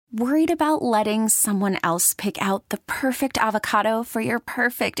Worried about letting someone else pick out the perfect avocado for your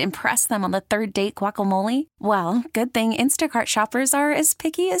perfect impress them on the third date guacamole? Well, good thing Instacart shoppers are as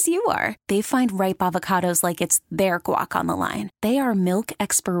picky as you are. They find ripe avocados like it's their guac on the line. They are milk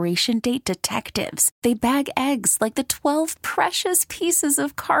expiration date detectives. They bag eggs like the 12 precious pieces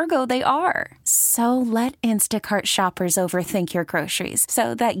of cargo they are. So let Instacart shoppers overthink your groceries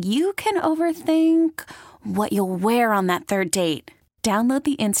so that you can overthink what you'll wear on that third date. Download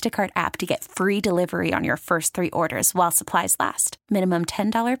the Instacart app to get free delivery on your first 3 orders while supplies last. Minimum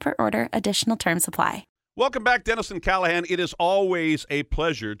 $10 per order. Additional terms apply. Welcome back, Dennis and Callahan. It is always a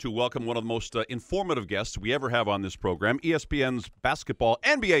pleasure to welcome one of the most informative guests we ever have on this program. ESPN's basketball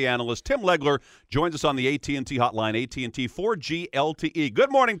NBA analyst Tim Legler joins us on the AT&T hotline, AT&T 4G LTE.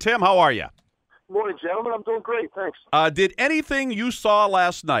 Good morning, Tim. How are you? Morning, gentlemen. I'm doing great, thanks. Did anything you saw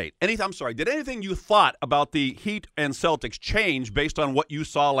last night, did anything you thought about the Heat and Celtics change based on what you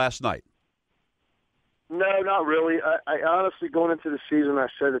saw last night? No, not really. I honestly, going into the season, I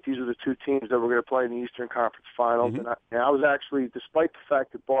said that these were the two teams that were going to play in the Eastern Conference Finals. Mm-hmm. And I was actually, despite the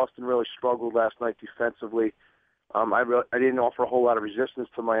fact that Boston really struggled last night defensively, I didn't offer a whole lot of resistance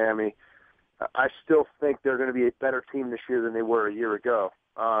to Miami. I still think they're going to be a better team this year than they were a year ago.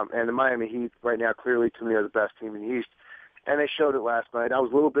 And the Miami Heat right now clearly to me are the best team in the East. And they showed it last night. I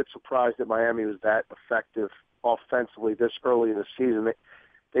was a little bit surprised that Miami was that effective offensively this early in the season.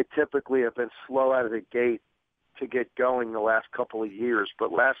 They typically have been slow out of the gate to get going the last couple of years.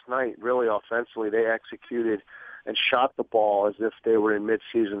 But last night, really offensively, they executed and shot the ball as if they were in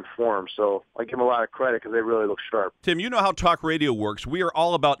mid-season form. So I give them a lot of credit because they really look sharp. Tim, you know how talk radio works. We are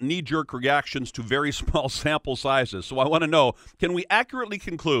all about knee-jerk reactions to very small sample sizes. So I want to know, can we accurately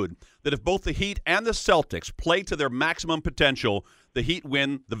conclude that if both the Heat and the Celtics play to their maximum potential, the Heat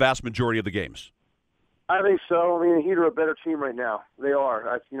win the vast majority of the games? I think so. I mean, the Heat are a better team right now. They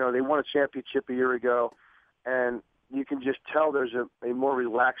are. They won a championship a year ago, and you can just tell there's a more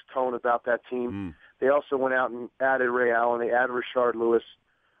relaxed tone about that team. They also went out and added Ray Allen. They added Rashard Lewis.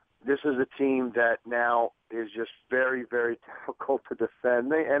 This is a team that now is just very, very difficult to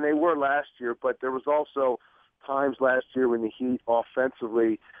defend. They were last year, but there was also times last year when the Heat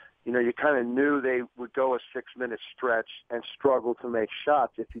offensively, you kind of knew they would go a 6-minute stretch and struggle to make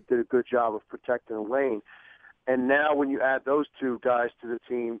shots if you did a good job of protecting the lane. And now when you add those two guys to the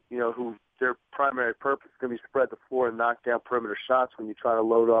team, who their primary purpose is going to be spread the floor and knock down perimeter shots when you try to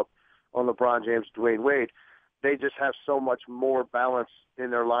load up on LeBron James, Dwayne Wade, they just have so much more balance in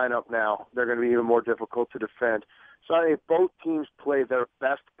their lineup now. They're going to be even more difficult to defend. So I think if both teams play their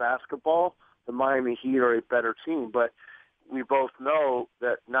best basketball, the Miami Heat are a better team. But we both know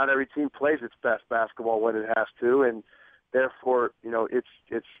that not every team plays its best basketball when it has to, and therefore, it's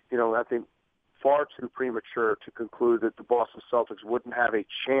I think far too premature to conclude that the Boston Celtics wouldn't have a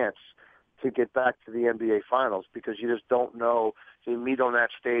chance to get back to the NBA Finals because you just don't know. So you meet on that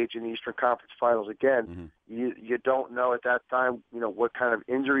stage in the Eastern Conference Finals again. Mm-hmm. You don't know at that time, what kind of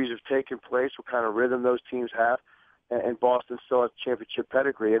injuries have taken place, what kind of rhythm those teams have, and Boston still has championship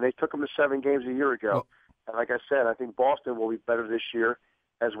pedigree. And they took them to 7 games a year ago. And like I said, I think Boston will be better this year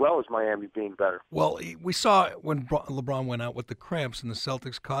as well as Miami being better. Well, we saw when LeBron went out with the cramps and the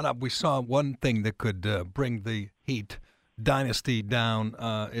Celtics caught up, we saw one thing that could bring the Heat dynasty down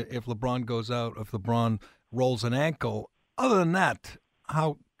if LeBron goes out, if LeBron rolls an ankle. Other than that,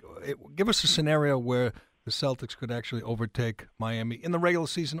 give us a scenario where the Celtics could actually overtake Miami in the regular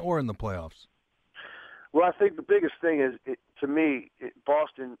season or in the playoffs. Well, I think the biggest thing is, to me,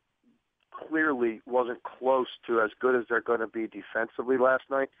 Boston clearly wasn't close to as good as they're going to be defensively last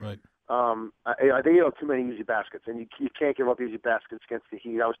night. Right. I think too many easy baskets, and you can't give up easy baskets against the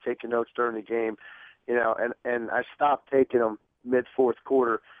Heat. I was taking notes during the game, and I stopped taking them mid-fourth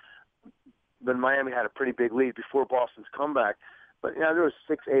quarter. But Miami had a pretty big lead before Boston's comeback. But there was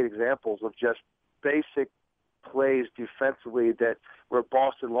 6-8 examples of just basic plays defensively where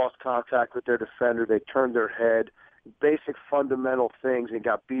Boston lost contact with their defender, they turned their head, basic fundamental things, and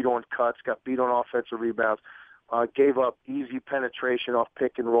got beat on cuts, got beat on offensive rebounds, gave up easy penetration off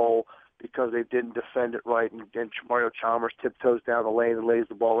pick and roll because they didn't defend it right, and Mario Chalmers tiptoes down the lane and lays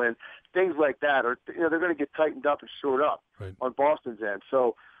the ball in. Things like that, or they're going to get tightened up and shored up on Boston's end.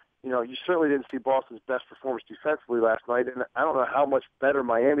 So, you certainly didn't see Boston's best performance defensively last night, and I don't know how much better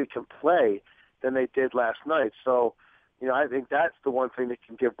Miami can play than they did last night. So, I think that's the one thing that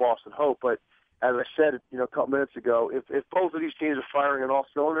can give Boston hope. But as I said, a couple minutes ago, if both of these teams are firing on all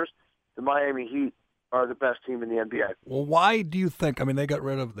cylinders, the Miami Heat are the best team in the NBA. Well, why do you think? I mean, they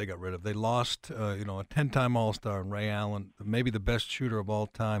lost, a 10-time All-Star in Ray Allen, maybe the best shooter of all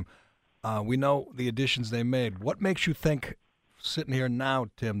time. We know the additions they made. What makes you think sitting here now,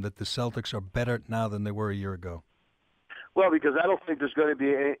 Tim, that the Celtics are better now than they were a year ago? Well, because I don't think there's going to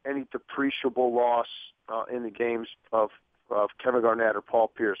be any depreciable loss in the games of Kevin Garnett or Paul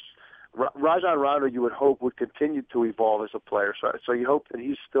Pierce. Rajon Rondo, you would hope, would continue to evolve as a player. So you hope that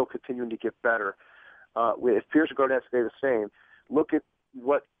he's still continuing to get better. If Pierce and Garnett stay the same, look at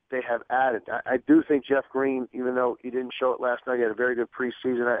what they have added. I do think Jeff Green, even though he didn't show it last night, he had a very good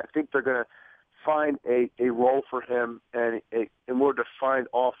preseason. I think they're going to find a role for him and a more defined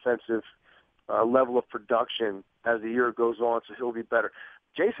offensive level of production as the year goes on, so he'll be better.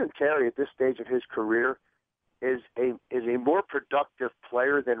 Jason Terry, at this stage of his career, is a more productive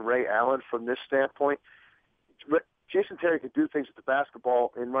player than Ray Allen from this standpoint. Jason Terry can do things with the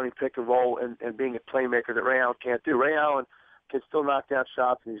basketball in running pick and roll and being a playmaker that Ray Allen can't do. Ray Allen can still knock down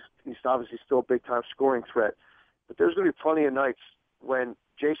shots, and he's obviously still a big-time scoring threat. But there's going to be plenty of nights when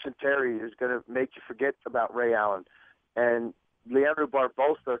Jason Terry is going to make you forget about Ray Allen. And Leandro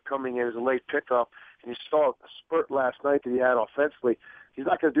Barbosa coming in as a late pickup, and you saw a spurt last night that he had offensively. He's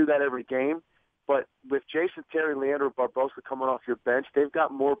not going to do that every game, but with Jason Terry and Leandro Barbosa coming off your bench, they've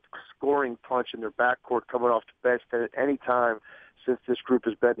got more scoring punch in their backcourt coming off the bench than at any time since this group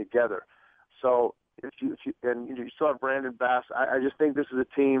has been together. So if you still have Brandon Bass, I just think this is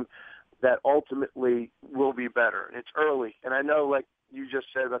a team that ultimately will be better. It's early, and I know, like you just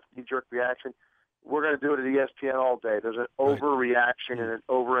said about the knee-jerk reaction, we're going to do it at ESPN all day. There's an overreaction and an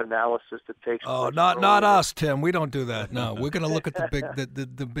overanalysis that takes place. Oh, not us, Tim. We don't do that. No, we're going to look at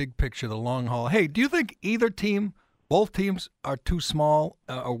the big picture, the long haul. Hey, do you think either team, both teams, are too small?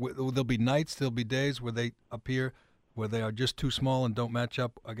 Or there'll be nights, there'll be days where they appear where they are just too small and don't match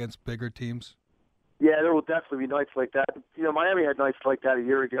up against bigger teams? Yeah, there will definitely be nights like that. Miami had nights like that a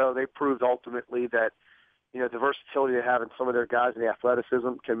year ago. They proved ultimately that, the versatility they have in some of their guys and the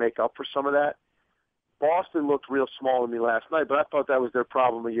athleticism can make up for some of that. Boston looked real small to me last night, but I thought that was their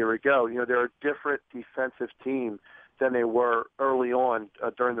problem a year ago. They're a different defensive team than they were early on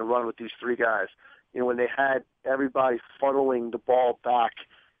during the run with these three guys. When they had everybody funneling the ball back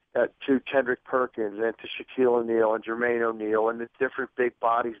to Kendrick Perkins and to Shaquille O'Neal and Jermaine O'Neal and the different big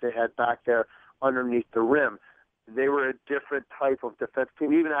bodies they had back there underneath the rim. They were a different type of defense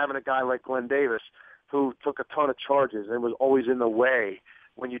team, even having a guy like Glenn Davis who took a ton of charges and was always in the way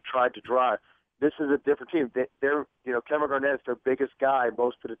when you tried to drive. This is a different team. They're Kevin Garnett is their biggest guy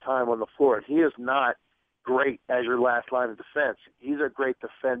most of the time on the floor. And he is not great as your last line of defense. He's a great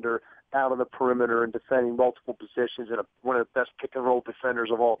defender out on the perimeter and defending multiple positions and one of the best pick-and-roll defenders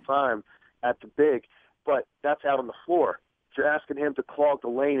of all time at the big. But that's out on the floor. If you're asking him to clog the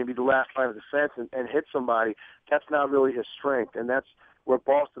lane and be the last line of defense and hit somebody, that's not really his strength. And that's where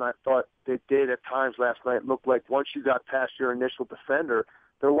Boston, I thought they did at times last night. It looked like once you got past your initial defender,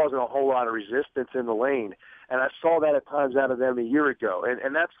 there wasn't a whole lot of resistance in the lane. And I saw that at times out of them a year ago.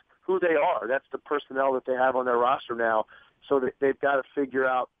 And that's who they are. That's the personnel that they have on their roster now. So they've got to figure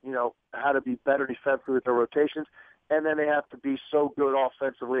out, how to be better defensively with their rotations. And then they have to be so good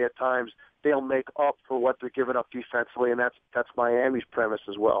offensively at times, they'll make up for what they're giving up defensively, and that's Miami's premise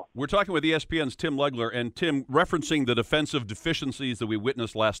as well. We're talking with ESPN's Tim Legler, and Tim, referencing the defensive deficiencies that we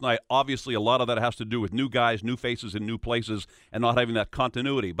witnessed last night, obviously a lot of that has to do with new guys, new faces in new places, and not having that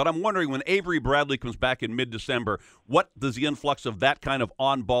continuity. But I'm wondering, when Avery Bradley comes back in mid-December, what does the influx of that kind of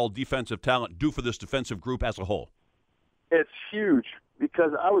on-ball defensive talent do for this defensive group as a whole? It's huge,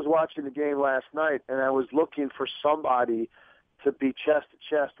 because I was watching the game last night, and I was looking for somebody to be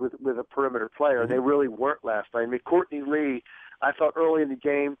chest-to-chest with a perimeter player. They really weren't last night. Courtney Lee, I thought early in the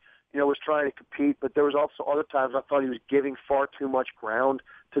game, was trying to compete, but there was also other times I thought he was giving far too much ground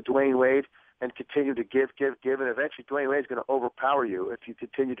to Dwayne Wade and continue to give, and eventually Dwayne Wade's going to overpower you if you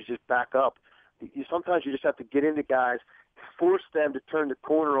continue to just back up. Sometimes you just have to get into guys, force them to turn the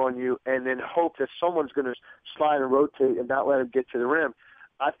corner on you, and then hope that someone's going to slide and rotate and not let them get to the rim.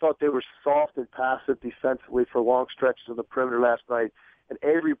 I thought they were soft and passive defensively for long stretches of the perimeter last night. And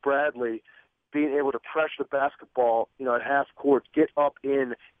Avery Bradley being able to pressure the basketball, at half court, get up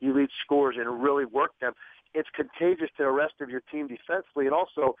in elite scores and really work them, it's contagious to the rest of your team defensively. And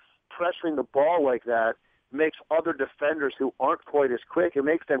also pressuring the ball like that makes other defenders who aren't quite as quick, it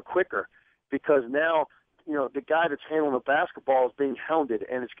makes them quicker, because now the guy that's handling the basketball is being hounded,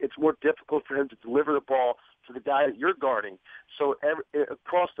 and it's more difficult for him to deliver the ball to the guy that you're guarding. So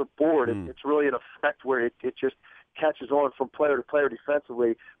across the board, it's really an effect where it just catches on from player to player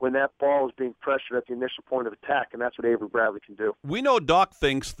defensively when that ball is being pressured at the initial point of attack, and that's what Avery Bradley can do. We know Doc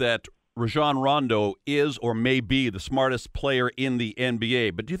thinks that Rajon Rondo is or may be the smartest player in the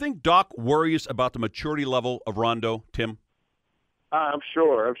NBA, but do you think Doc worries about the maturity level of Rondo, Tim? I'm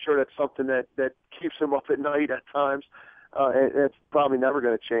sure that's something that keeps him up at night at times. It's probably never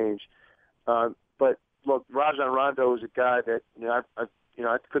going to change. But look, Rajon Rondo is a guy that I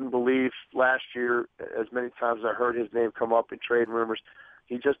couldn't believe last year as many times as I heard his name come up in trade rumors.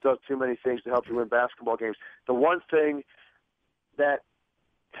 He just does too many things to help you win basketball games. The one thing that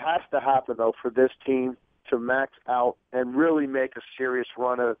has to happen, though, for this team to max out and really make a serious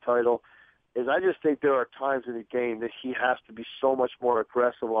run at a title is I just think there are times in the game that he has to be so much more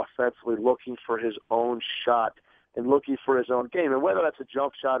aggressive offensively, looking for his own shot and looking for his own game. And whether that's a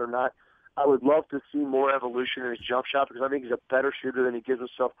jump shot or not, I would love to see more evolution in his jump shot because I think he's a better shooter than he gives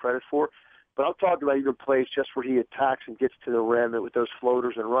himself credit for. But I'm talking about even plays just where he attacks and gets to the rim with those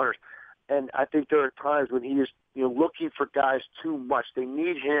floaters and runners. And I think there are times when he is looking for guys too much. They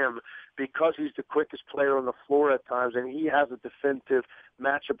need him because he's the quickest player on the floor at times, and he has a definitive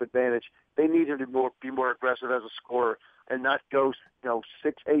matchup advantage. They need him to be more aggressive as a scorer and not go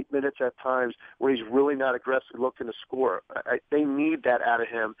 6-8 minutes at times where he's really not aggressive looking to score. They need that out of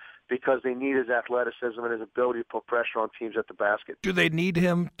him because they need his athleticism and his ability to put pressure on teams at the basket. Do they need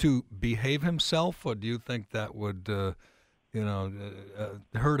him to behave himself, or do you think that would hurt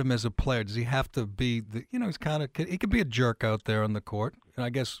him as a player? Does he have to be he could be a jerk out there on the court, and I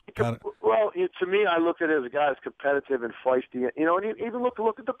guess kind of. Well, to me, I look at it as a guy that's competitive and feisty. And even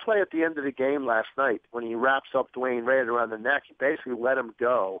look at the play at the end of the game last night when he wraps up Dwayne Wade around the neck. He basically let him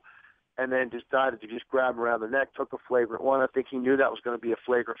go, and then decided to just grab him around the neck. Took a flagrant one. I think he knew that was going to be a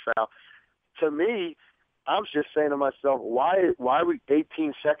flagrant foul. To me, I'm just saying to myself, why we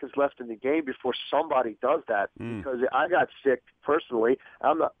 18 seconds left in the game before somebody does that? Because I got sick personally.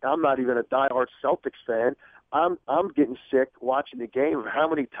 I'm not even a diehard Celtics fan. I'm getting sick watching the game of how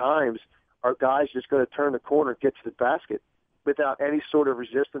many times are guys just going to turn the corner and get to the basket without any sort of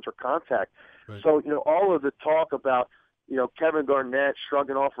resistance or contact. Right. So, all of the talk about, Kevin Garnett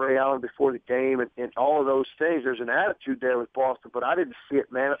shrugging off Ray Allen before the game and all of those things, there's an attitude there with Boston, but I didn't see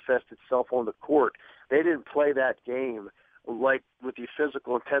it manifest itself on the court. They didn't play that game like with the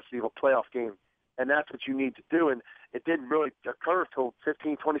physical intensity of a playoff game, and that's what you need to do. And it didn't really occur until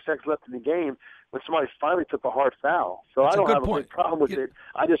 15, 20 seconds left in the game when somebody finally took a hard foul. So I don't have a big problem with it.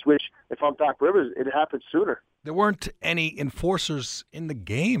 I just wish, if I'm Doc Rivers, it happened sooner. There weren't any enforcers in the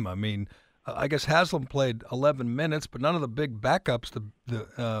game. I mean, I guess Haslam played 11 minutes, but none of the big backups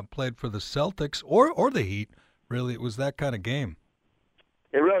played for the Celtics or the Heat. Really, it was that kind of game.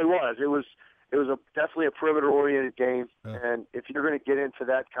 It really was. It was definitely a perimeter-oriented game, and if you're going to get into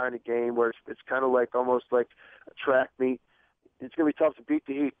that kind of game where it's kind of like almost like a track meet, it's going to be tough to beat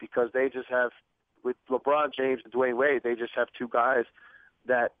the Heat because they just have, with LeBron James and Dwayne Wade, they just have two guys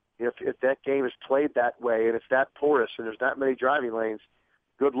that if that game is played that way and it's that porous and there's that many driving lanes,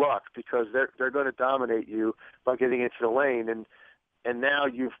 good luck because they're going to dominate you by getting into the lane. And now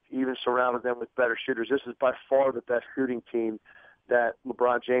you've even surrounded them with better shooters. This is by far the best shooting team that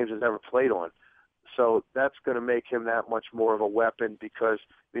LeBron James has ever played on. So that's going to make him that much more of a weapon because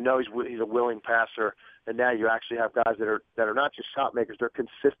we know he's a willing passer, and now you actually have guys that are not just shot makers, they're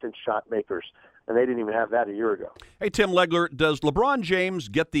consistent shot makers, and they didn't even have that a year ago. Hey, Tim Legler, does LeBron James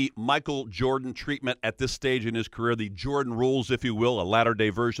get the Michael Jordan treatment at this stage in his career, the Jordan rules, if you will, a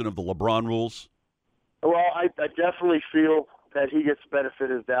latter-day version of the LeBron rules? Well, I definitely feel that he gets the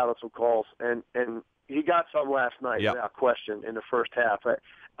benefit of his doubt on some calls, and he got some last night, without question, in the first half.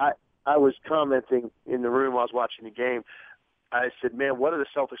 I was commenting in the room while I was watching the game. I said, man, what are the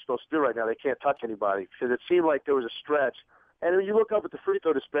Celtics supposed to do right now? They can't touch anybody. Because it seemed like there was a stretch. And when you look up at the free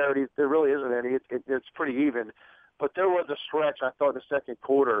throw disparity, there really isn't any. It's pretty even. But there was a stretch, I thought, in the second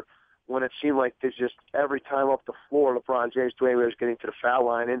quarter when it seemed like there's just every time up the floor, LeBron James, Dwayne Wade was getting to the foul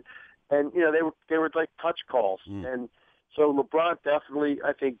line. And they were like touch calls. And so LeBron definitely,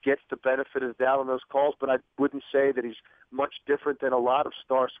 I think, gets the benefit of the doubt on those calls, but I wouldn't say that he's much different than a lot of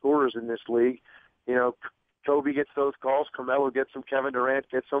star scorers in this league. Kobe gets those calls, Carmelo gets them, Kevin Durant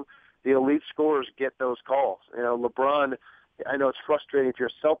gets them. The elite scorers get those calls. LeBron, I know it's frustrating if you're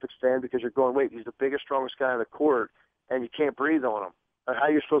a Celtics fan because you're going, wait, he's the biggest, strongest guy on the court, and you can't breathe on him. How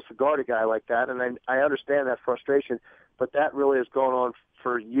are you supposed to guard a guy like that? And I understand that frustration, but that really has gone on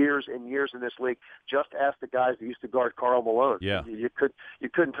for years and years in this league. Just ask the guys that used to guard Karl Malone. Yeah. You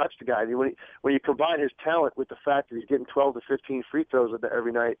couldn't touch the guy. When you combine his talent with the fact that he's getting 12 to 15 free throws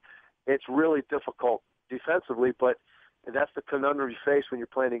every night, it's really difficult defensively, but that's the conundrum you face when you're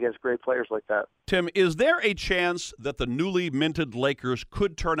playing against great players like that. Tim, is there a chance that the newly minted Lakers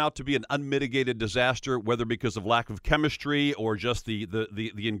could turn out to be an unmitigated disaster, whether because of lack of chemistry or just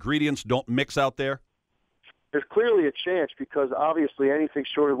the ingredients don't mix out there? There's clearly a chance because obviously anything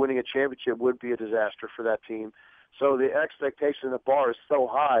short of winning a championship would be a disaster for that team. So the expectation of the bar is so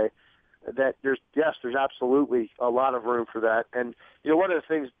high that there's absolutely a lot of room for that. And, one of the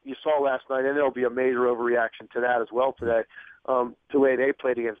things you saw last night, and there'll be a major overreaction to that as well today, to the way they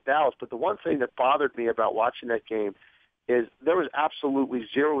played against Dallas. But the one thing that bothered me about watching that game is there was absolutely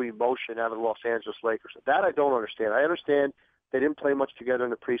zero emotion out of the Los Angeles Lakers. That I don't understand. I understand they didn't play much together in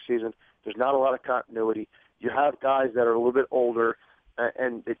the preseason. There's not a lot of continuity. You have guys that are a little bit older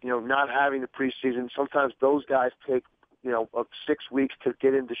and not having the preseason. Sometimes those guys take 6 weeks to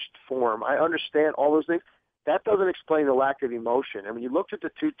get into form. I understand all those things. That doesn't explain the lack of emotion. And when you looked at the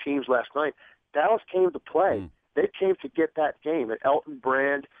two teams last night, Dallas came to play. They came to get that game. And Elton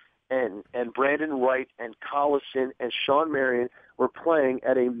Brand and Brandon Wright and Collison and Sean Marion were playing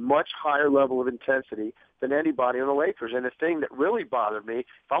at a much higher level of intensity than anybody on the Lakers. And the thing that really bothered me,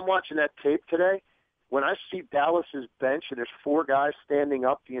 if I'm watching that tape today, when I see Dallas's bench and there's 4 guys standing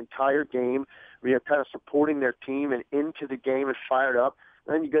up the entire game, kind of supporting their team and into the game and fired up,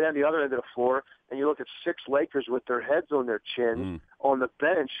 and then you go down the other end of the floor and you look at 6 Lakers with their heads on their chin on the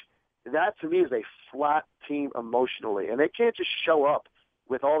bench, that to me is a flat team emotionally. And they can't just show up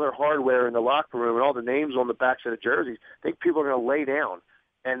with all their hardware in the locker room and all the names on the backs of the jerseys. I think people are going to lay down.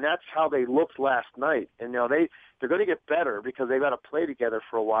 And that's how they looked last night. And they're going to get better because they've got to play together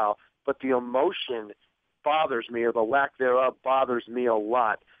for a while. But the emotion bothers me, or the lack thereof bothers me a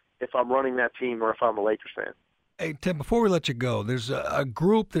lot if I'm running that team or if I'm a Lakers fan. Hey, Tim, before we let you go, there's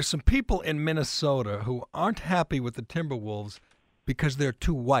there's some people in Minnesota who aren't happy with the Timberwolves because they're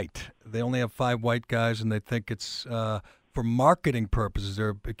too white. They only have 5 white guys, and they think it's for marketing purposes.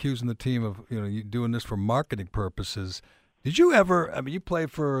 They're accusing the team of doing this for marketing purposes. Did you ever, you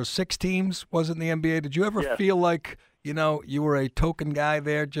played for 6 teams, was it, in the NBA? Did you ever feel like, you were a token guy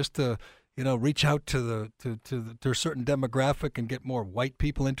there just to, reach out to a certain demographic and get more white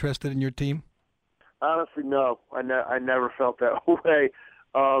people interested in your team? Honestly, no. I never felt that way.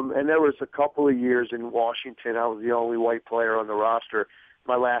 And there was a couple of years in Washington. I was the only white player on the roster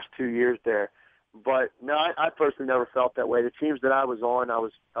my last 2 years there. But no, I personally never felt that way. The teams that I was on, I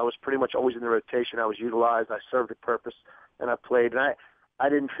was pretty much always in the rotation. I was utilized. I served a purpose, and I played. And I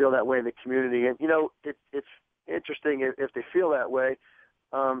didn't feel that way in the community. And it's interesting if they feel that way.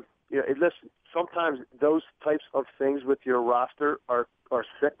 Listen, sometimes those types of things with your roster are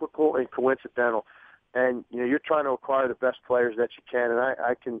cyclical and coincidental. And you're trying to acquire the best players that you can. And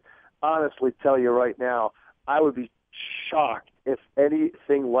I can honestly tell you right now, I would be shocked if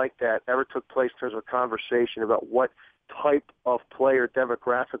anything like that ever took place in terms of a conversation about what type of player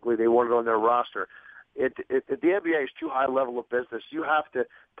demographically they wanted on their roster. The NBA is too high level of business. You have to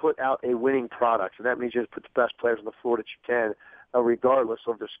put out a winning product, and that means you have to put the best players on the floor that you can, regardless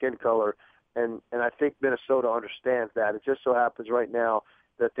of their skin color. And I think Minnesota understands that. It just so happens right now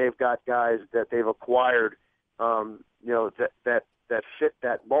that they've got guys that they've acquired, that fit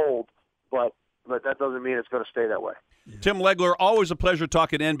that mold, but that doesn't mean it's going to stay that way. Tim Legler, always a pleasure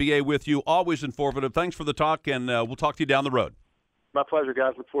talking NBA with you, always informative. Thanks for the talk, and we'll talk to you down the road. My pleasure,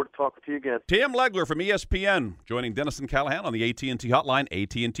 guys. Look forward to talking to you again. Tim Legler from ESPN, joining Dennis and Callahan on the AT&T hotline,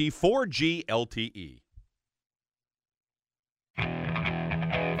 AT&T 4G LTE.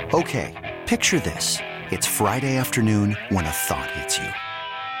 Okay, picture this. It's Friday afternoon when a thought hits you.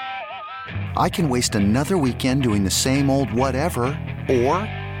 I can waste another weekend doing the same old whatever, or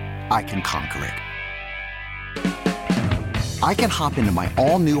I can conquer it. I can hop into my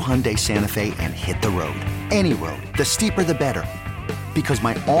all-new Hyundai Santa Fe and hit the road. Any road. The steeper, the better. Because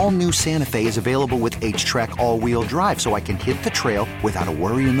my all-new Santa Fe is available with H-Track all-wheel drive, so I can hit the trail without a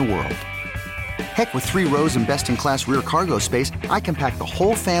worry in the world. Heck, with 3 rows and best-in-class rear cargo space, I can pack the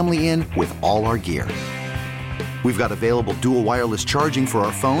whole family in with all our gear. We've got available dual wireless charging for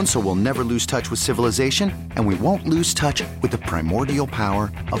our phones, so we'll never lose touch with civilization, and we won't lose touch with the primordial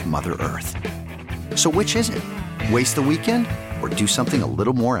power of Mother Earth. So which is it? Waste the weekend or do something a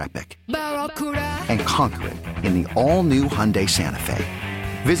little more epic? And conquer it in the all-new Hyundai Santa Fe.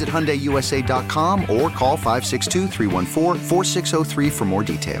 Visit HyundaiUSA.com or call 562-314-4603 for more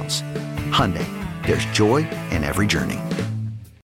details. Hyundai, there's joy in every journey.